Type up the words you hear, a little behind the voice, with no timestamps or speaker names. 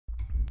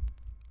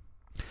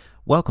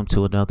Welcome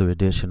to another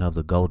edition of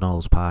the Go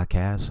Knows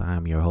podcast. I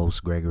am your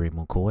host, Gregory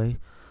McCoy.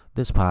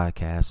 This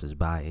podcast is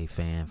by a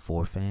fan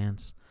for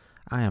fans.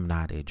 I am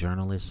not a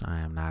journalist.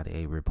 I am not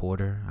a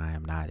reporter. I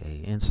am not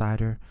an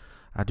insider.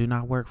 I do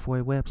not work for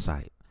a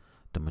website.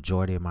 The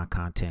majority of my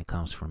content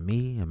comes from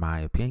me, in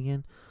my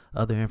opinion.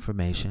 Other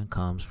information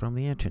comes from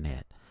the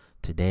internet.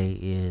 Today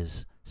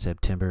is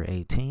September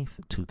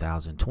 18th,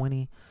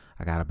 2020.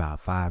 I got about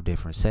 5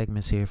 different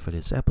segments here for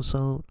this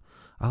episode.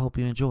 I hope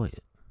you enjoy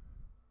it.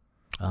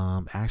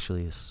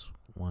 Actually it's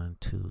 1,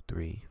 2,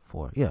 3,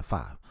 4. Yeah,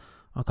 5.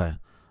 Okay.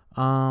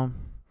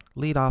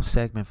 Lead off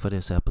segment for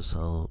this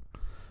episode.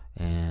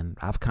 And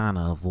I've kind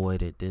of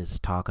avoided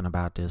talking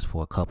about this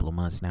for a couple of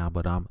months now,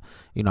 but I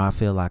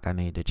feel like I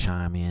need to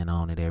chime in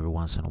on it every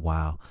once in a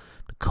while.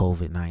 The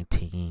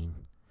COVID-19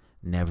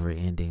 never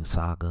ending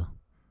saga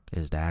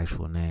is the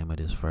actual name of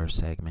this first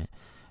segment.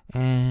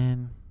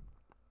 And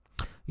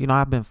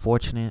I've been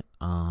fortunate.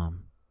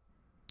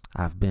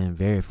 I've been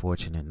very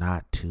fortunate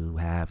not to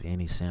have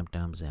any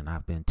symptoms, and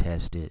I've been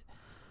tested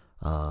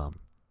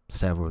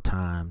several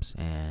times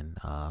and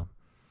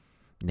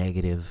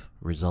negative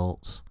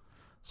results.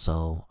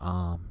 So,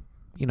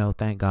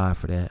 thank God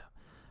for that.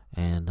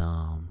 And,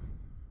 I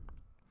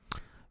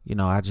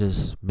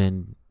just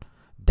been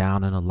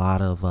down in a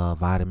lot of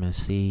vitamin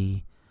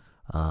C,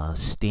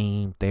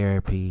 steam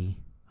therapy,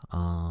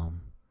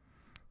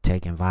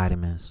 taking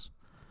vitamins,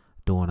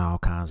 doing all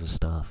kinds of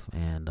stuff,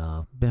 and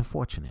been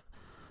fortunate.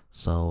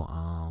 So,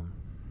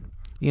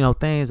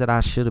 things that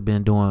I should have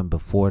been doing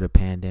before the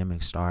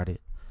pandemic started.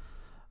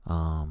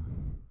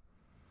 And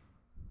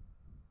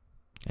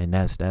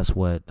that's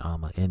what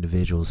an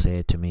individual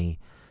said to me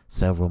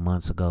several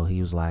months ago.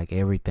 He was like,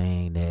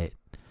 everything that,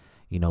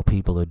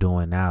 people are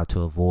doing now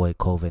to avoid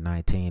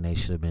COVID-19, they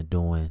should have been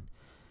doing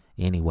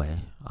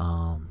anyway.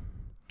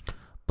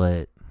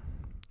 But,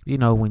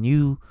 when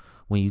you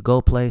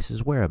go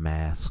places, wear a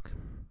mask.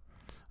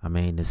 I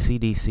mean, the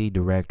CDC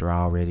director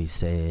already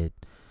said,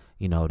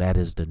 that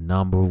is the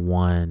number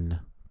one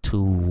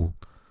tool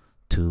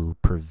to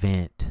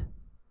prevent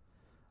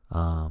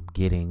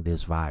getting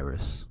this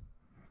virus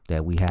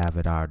that we have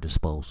at our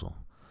disposal.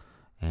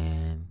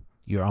 And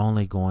you're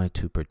only going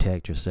to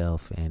protect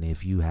yourself, and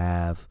if you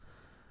have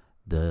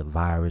the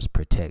virus,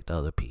 protect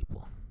other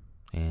people.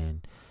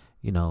 And,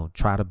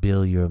 try to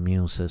build your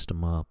immune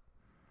system up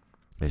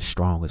as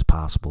strong as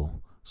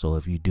possible. So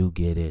if you do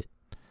get it,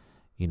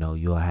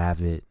 you'll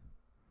have it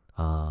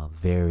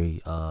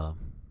very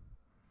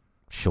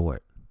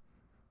short,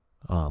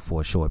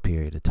 for a short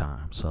period of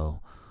time.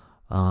 So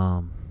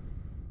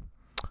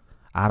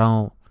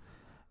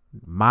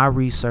my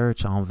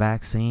research on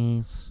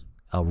vaccines,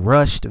 a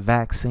rushed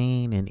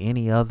vaccine in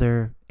any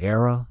other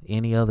era,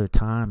 any other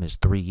time, is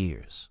 3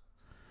 years.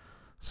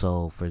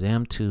 So for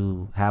them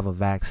to have a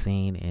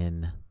vaccine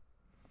in,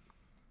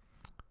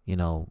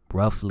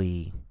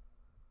 roughly,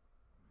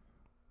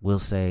 we'll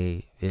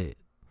say it,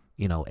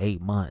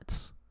 8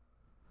 months,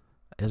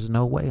 there's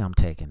no way I'm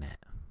taking that.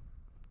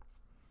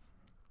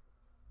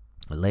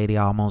 A lady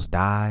almost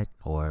died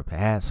or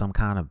had some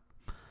kind of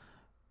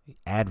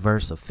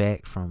adverse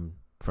effect from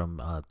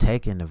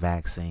taking the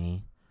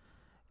vaccine.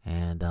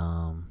 And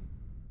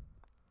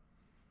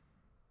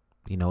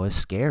it's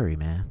scary,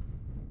 man.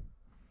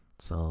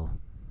 So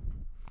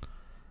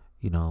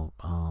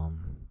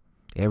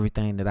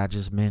everything that I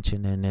just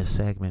mentioned in this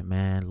segment,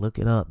 man, look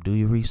it up, do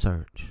your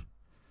research.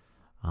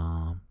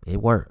 It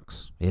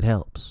works, it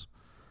helps.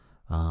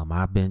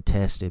 I've been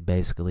tested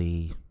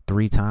basically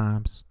 3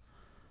 times.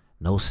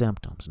 No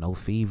symptoms, no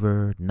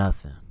fever,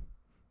 nothing.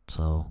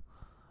 So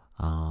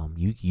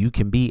you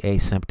can be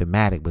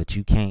asymptomatic, but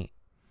you can't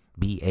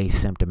be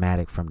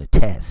asymptomatic from the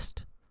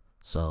test.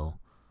 So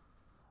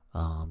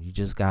you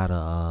just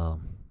gotta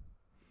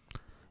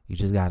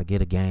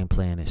get a game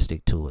plan and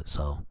stick to it.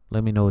 So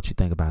let me know what you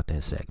think about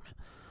that segment.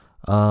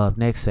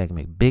 Next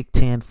segment, Big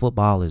Ten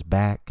football is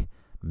back.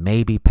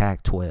 Maybe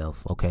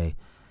Pac-12. Okay.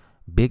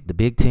 The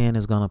Big Ten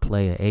is gonna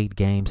play an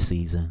 8-game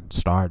season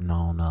starting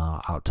on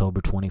October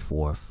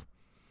 24th.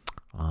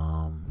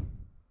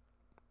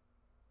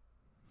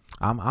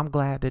 I'm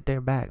glad that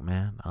they're back,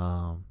 man.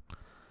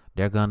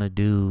 They're gonna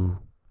do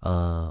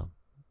the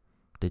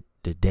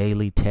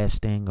daily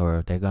testing,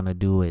 or they're gonna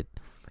do it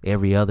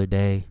every other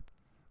day.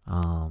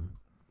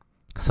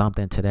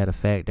 Something to that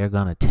effect. They're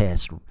gonna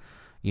test,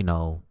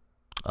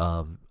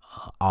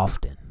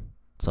 often.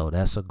 So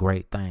that's a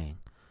great thing.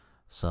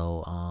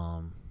 So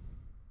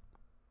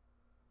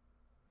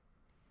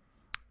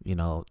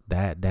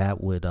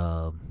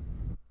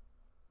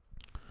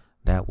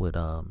that would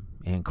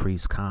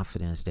increase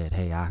confidence that,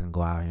 hey, I can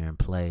go out here and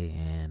play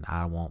and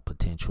I won't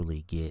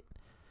potentially get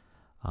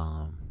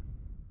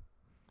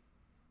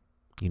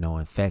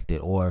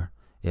infected, or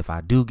if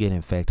I do get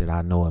infected,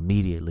 I know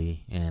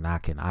immediately and I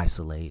can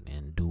isolate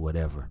and do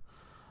whatever.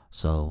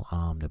 So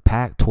the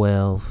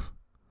Pac-12,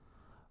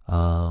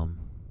 I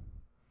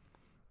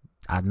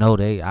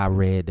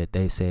read that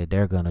they said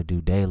they're going to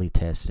do daily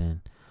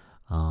testing.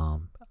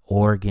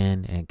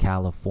 Oregon and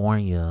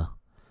California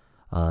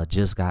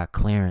just got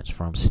clearance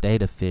from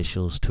state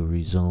officials to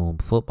resume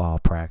football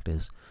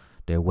practice.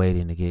 They're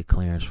waiting to get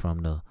clearance from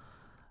the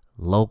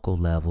local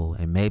level,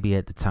 and maybe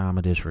at the time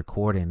of this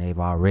recording they've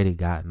already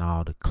gotten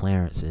all the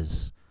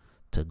clearances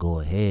to go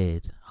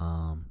ahead.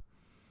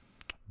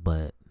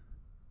 But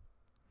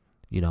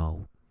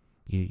you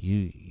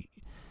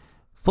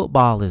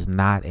football is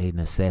not a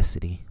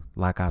necessity.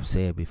 Like I've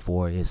said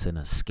before, it's an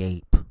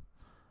escape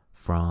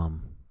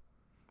from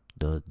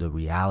the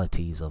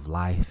realities of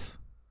life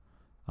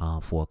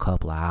for a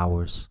couple of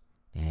hours.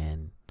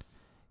 And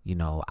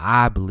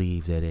I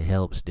believe that it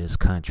helps this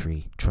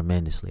country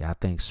tremendously. I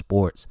think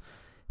sports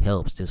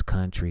helps this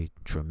country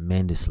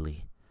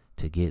tremendously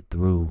to get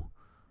through,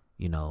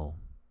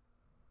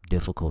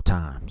 difficult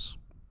times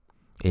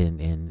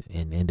in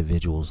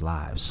individuals'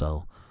 lives.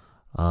 So,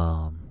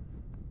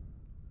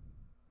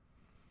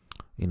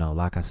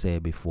 like I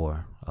said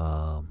before,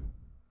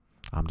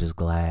 I'm just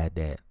glad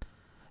that,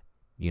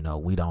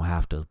 we don't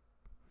have to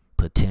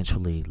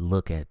potentially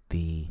look at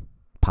the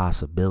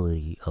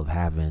possibility of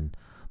having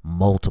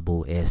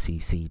multiple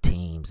SEC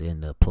teams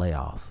in the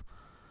playoff.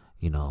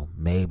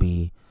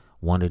 Maybe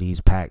one of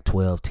these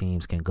Pac-12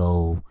 teams can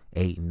go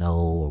 8-0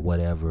 or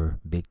whatever,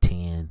 Big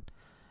Ten,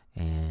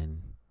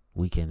 and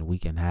we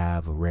can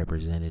have a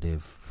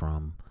representative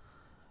from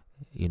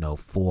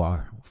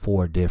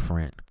four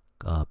different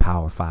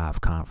Power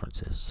 5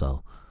 conferences.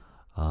 So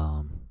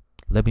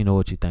let me know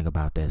what you think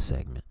about that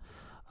segment.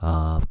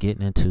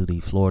 Getting into the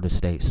Florida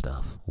State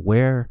stuff.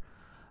 Where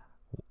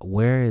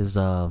is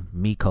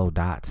Meiko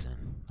Dotson?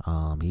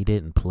 He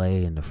didn't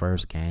play in the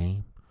first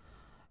game,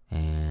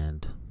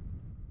 and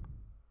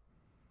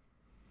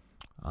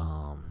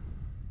I'm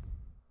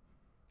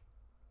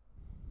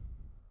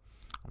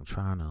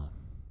trying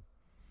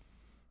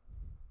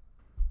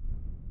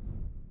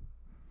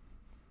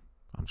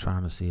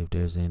to see if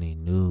there's any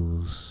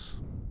news.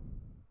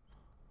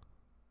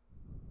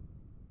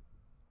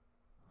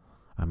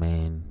 I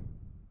mean,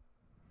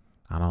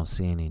 I don't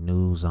see any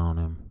news on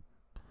him.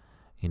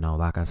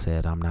 Like I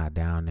said, I'm not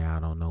down there. I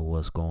don't know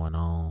what's going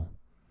on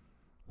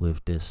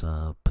with this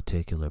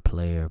particular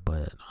player,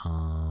 but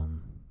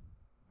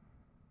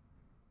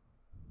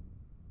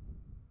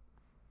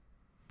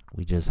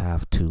we just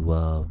have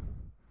to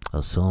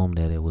assume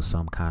that it was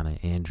some kind of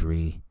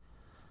injury,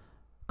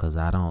 because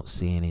I don't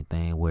see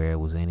anything where it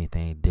was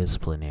anything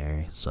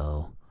disciplinary.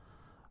 So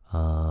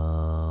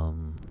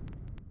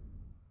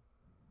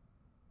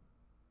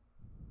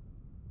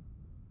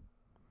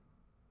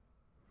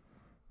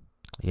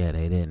yeah,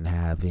 they didn't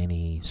have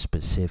any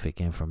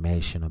specific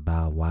information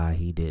about why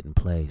he didn't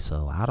play.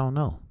 So I don't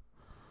know.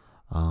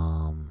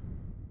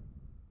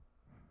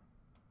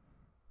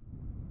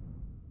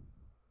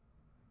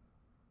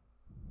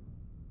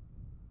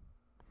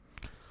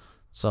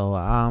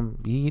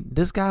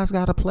 This guy's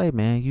got to play,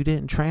 man. You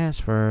didn't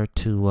transfer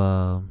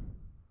to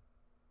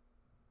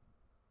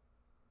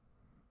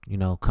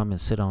come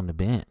and sit on the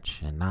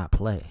bench and not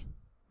play.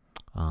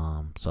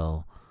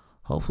 So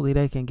hopefully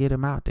they can get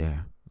him out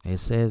there. It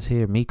says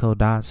here Meiko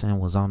Dotson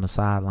was on the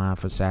sideline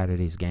for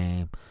Saturday's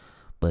game,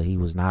 but he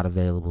was not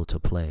available to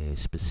play. A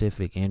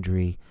specific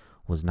injury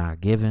was not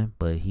given,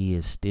 but he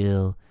is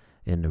still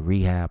in the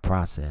rehab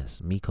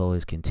process. Meiko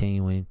is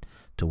continuing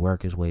to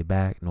work his way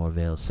back,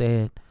 Norvell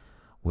said.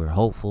 We're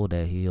hopeful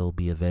that he'll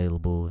be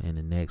available in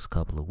the next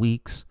couple of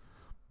weeks,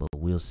 but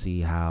we'll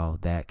see how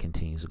that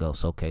continues to go.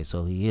 So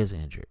he is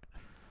injured.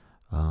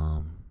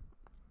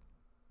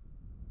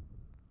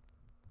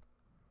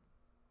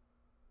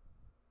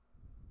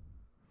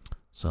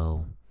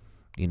 So,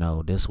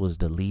 this was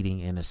the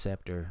leading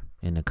interceptor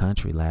in the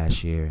country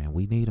last year, and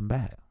we need him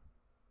back.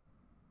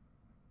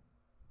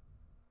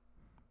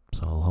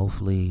 So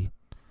hopefully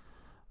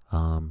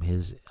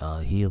his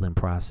healing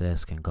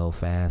process can go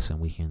fast and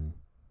we can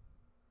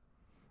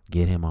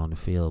get him on the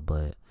field.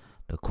 But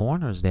the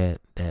corners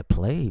that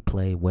played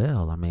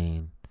well. I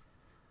mean,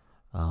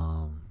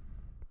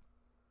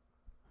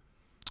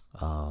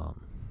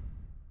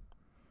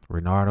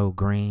 Renardo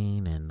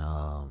Green and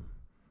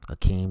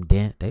Akeem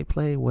Dent, they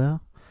played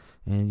well.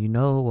 And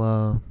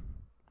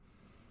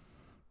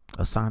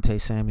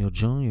Asante Samuel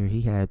Jr.,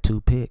 he had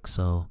 2 picks.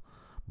 So,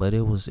 but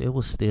it was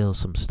still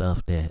some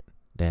stuff that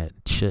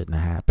shouldn't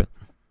have happened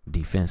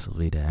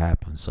defensively that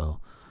happened. So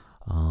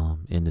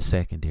in the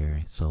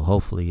secondary. So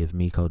hopefully if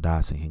Meiko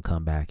Dotson can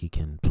come back, he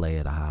can play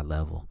at a high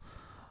level.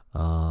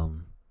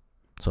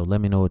 So let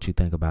me know what you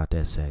think about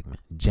that segment.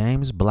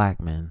 James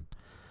Blackman,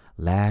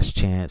 last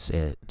chance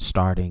at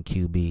starting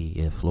QB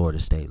if Florida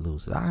State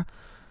loses.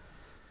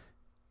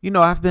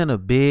 I've been a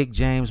big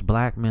James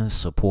Blackman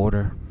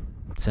supporter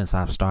since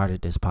I've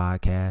started this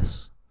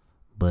podcast,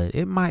 but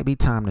it might be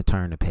time to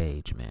turn the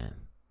page, man.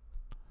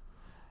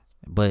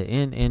 But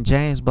in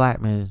James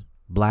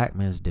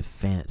Blackman's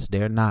defense,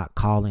 they're not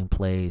calling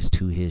plays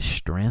to his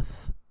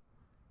strength.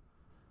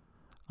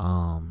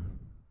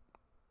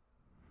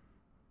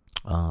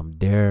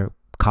 They're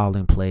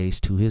calling plays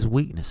to his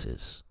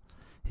weaknesses.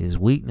 His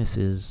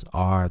weaknesses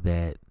are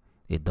that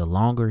the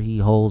longer he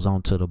holds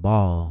onto the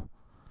ball,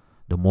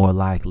 the more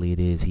likely it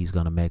is he's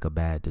going to make a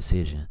bad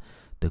decision.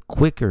 The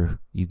quicker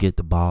you get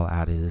the ball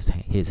out of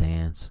his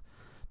hands,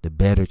 the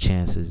better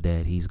chances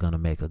that he's going to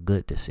make a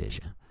good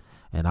decision.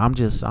 And I'm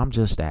just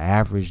the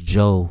average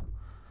Joe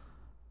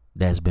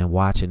that's been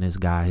watching this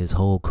guy his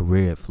whole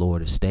career at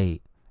Florida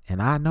State,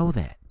 and I know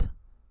that.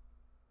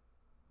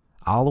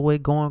 All the way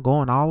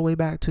going all the way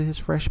back to his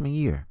freshman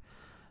year.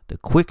 The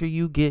quicker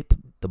you get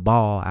the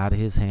ball out of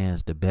his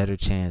hands, the better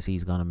chance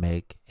he's going to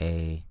make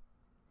a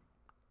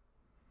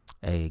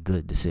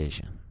good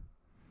decision.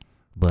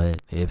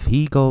 But if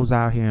he goes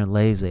out here and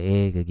lays an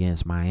egg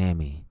against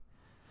Miami,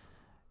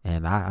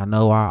 and I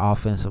know our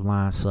offensive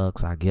line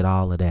sucks, I get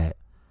all of that,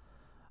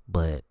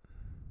 but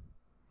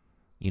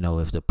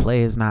if the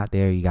play is not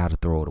there, you got to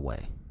throw it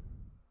away.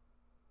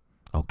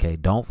 Okay,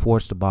 don't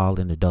force the ball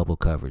into double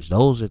coverage.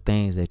 Those are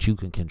things that you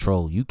can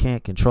control. You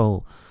can't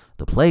control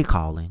the play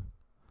calling,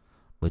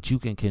 but you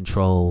can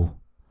control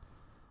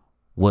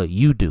what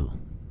you do.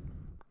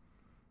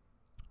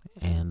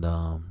 And,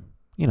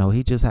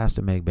 he just has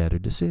to make better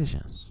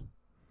decisions.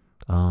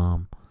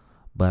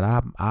 But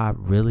I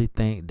really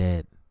think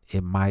that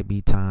it might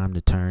be time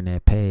to turn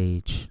that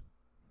page,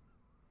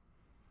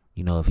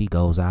 if he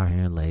goes out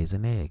here and lays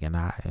an egg. And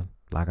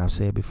like I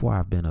said before,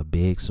 I've been a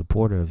big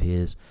supporter of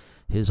his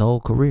whole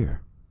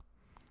career.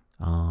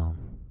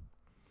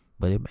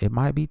 But it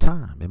might be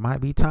time. It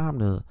might be time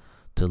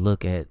to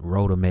look at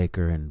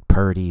Rodemaker and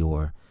Purdy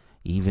or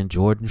even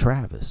Jordan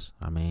Travis.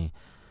 I mean,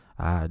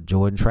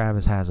 Jordan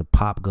Travis has a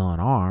pop gun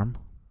arm.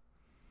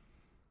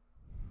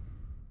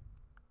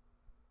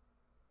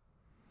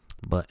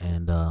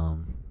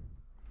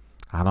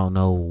 I don't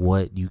know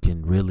what you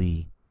can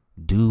really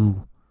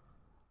do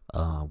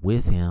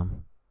with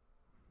him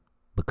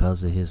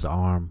because of his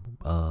arm,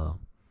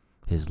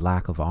 his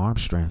lack of arm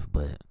strength,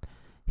 but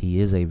he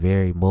is a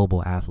very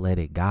mobile,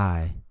 athletic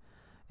guy,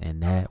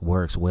 and that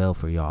works well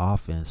for your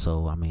offense.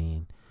 So, I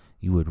mean,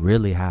 you would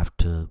really have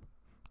to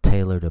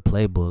tailor the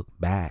playbook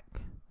back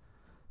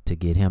to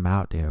get him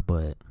out there.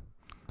 But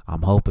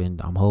I'm hoping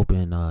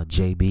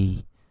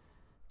JB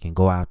can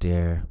go out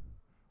there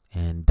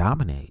and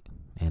dominate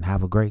and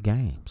have a great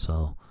game.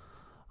 So,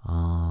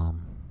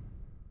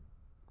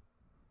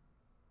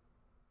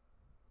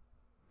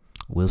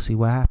 we'll see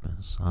what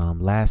happens.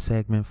 Last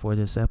segment for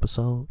this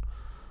episode.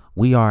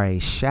 We are a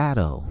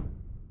shadow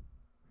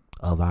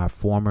of our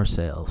former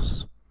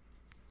selves.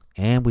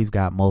 And we've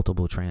got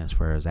multiple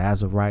transfers.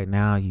 As of right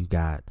now, you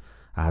got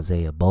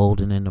Isaiah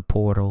Bolden in the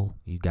portal.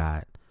 You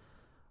got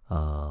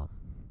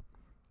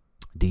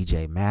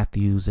DJ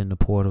Matthews in the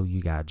portal.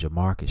 You got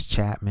Jamarcus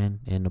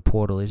Chapman in the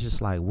portal. It's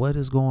just like, what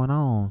is going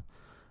on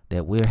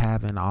that we're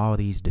having all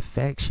these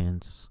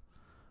defections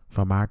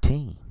from our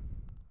team?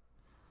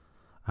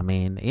 I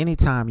mean,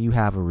 anytime you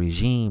have a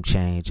regime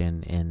change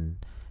in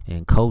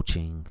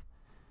coaching,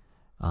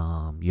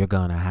 you're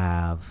gonna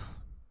have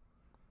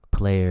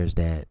players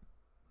that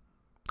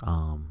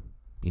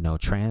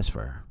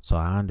transfer. So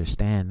I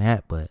understand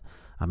that, but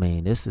I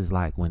mean, this is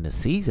like when the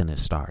season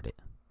has started.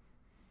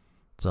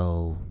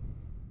 So,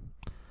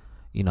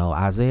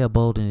 Isaiah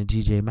Bolden and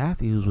DJ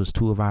Matthews was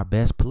two of our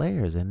best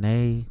players, and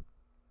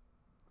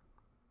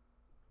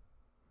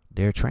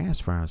they're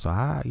transferring. So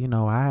I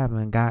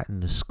haven't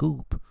gotten the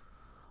scoop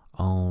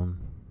on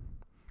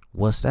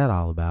what's that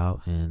all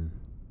about, and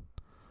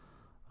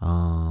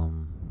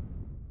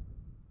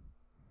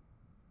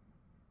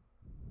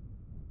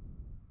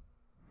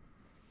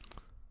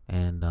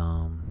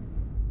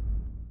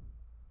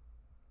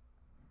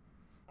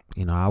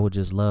I would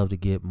just love to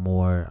get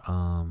more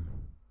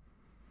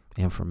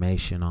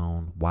information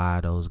on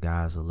why those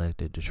guys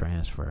elected to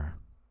transfer.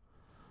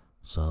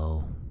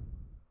 So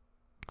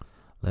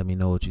let me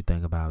know what you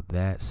think about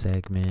that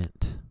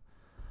segment.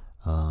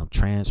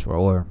 Transfer,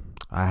 or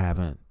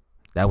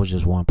that was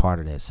just one part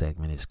of that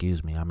segment,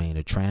 excuse me. I mean,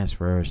 the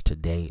transfers to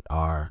date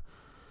are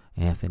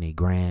Anthony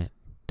Grant,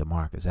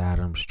 DeMarcus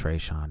Adams,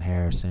 Trayshawn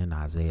Harrison,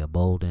 Isaiah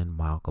Bolden,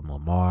 Malcolm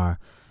Lamar,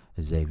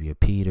 Xavier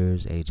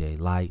Peters, AJ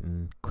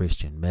Lighton,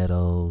 Christian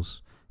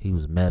Meadows, he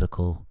was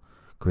medical,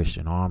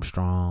 Christian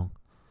Armstrong,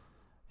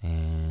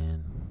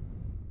 and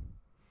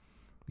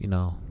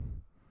Kalen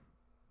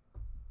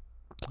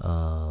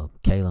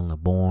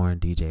LeBourne,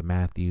 DJ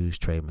Matthews,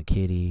 Trey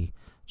McKitty,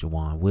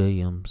 Jawan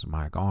Williams,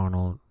 Mike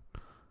Arnold,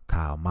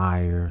 Kyle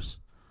Myers.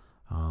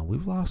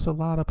 We've lost a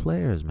lot of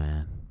players,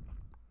 man.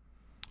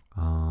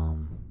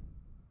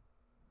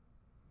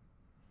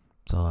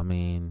 So I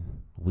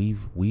mean,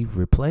 we've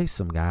replaced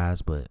some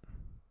guys, but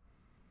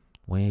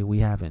we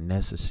haven't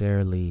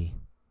necessarily,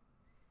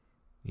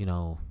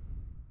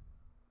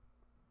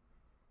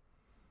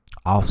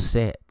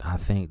 offset. I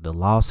think the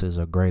losses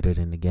are greater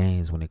than the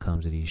gains when it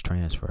comes to these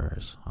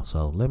transfers.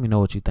 So let me know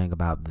what you think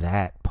about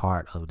that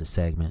part of the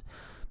segment.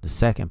 The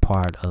second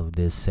part of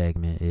this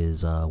segment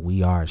is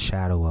we are a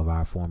shadow of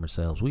our former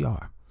selves. We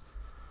are.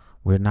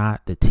 We're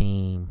not the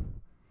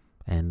team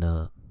and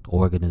the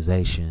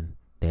organization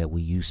that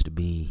we used to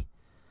be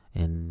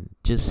in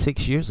just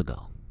 6 years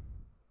ago.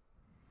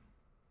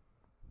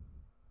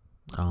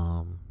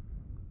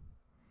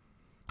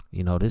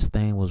 This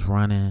thing was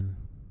running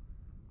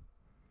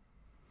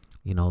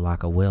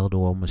like a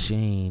well-oiled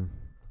machine.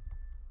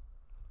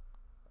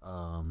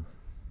 Um,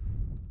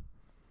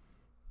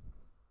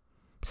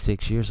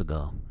 6 years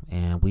ago,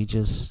 and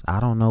I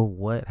don't know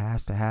what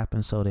has to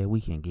happen so that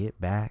we can get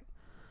back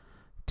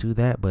to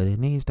that, but it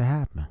needs to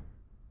happen.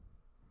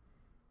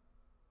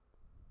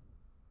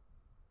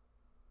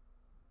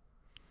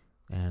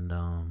 And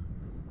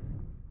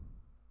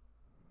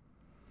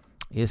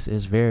it's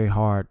very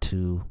hard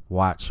to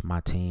watch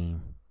my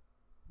team,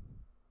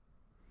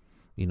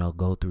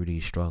 go through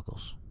these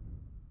struggles.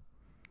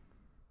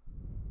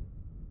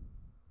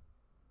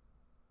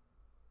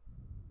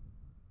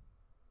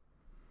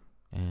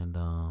 And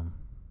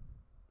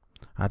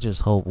I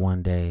just hope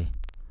one day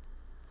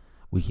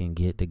we can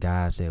get the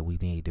guys that we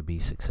need to be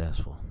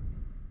successful.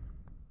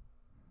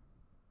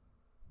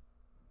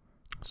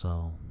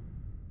 So,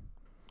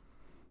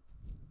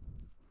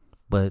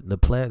 but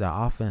the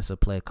offensive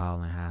play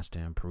calling has to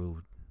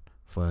improve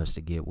for us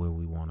to get where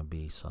we want to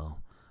be. So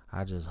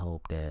I just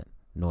hope that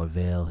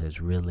Norvell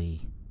has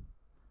really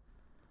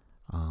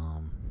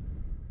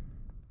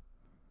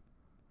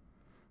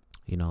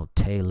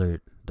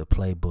tailored the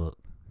playbook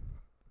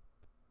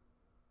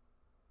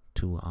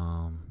to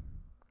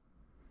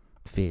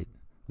fit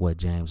what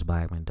James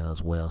Blackman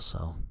does well.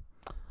 So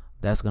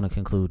that's going to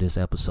conclude this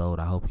episode.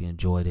 I hope you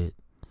enjoyed it.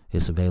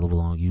 It's available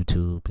on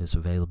YouTube. It's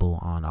available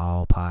on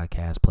all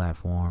podcast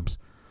platforms.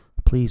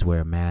 Please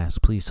wear a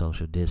mask. Please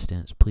social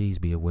distance. Please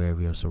be aware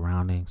of your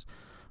surroundings.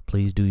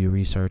 Please do your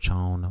research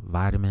on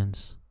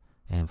vitamins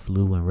and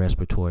flu and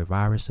respiratory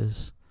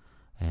viruses.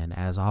 And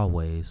as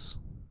always,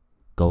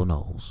 go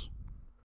Noles.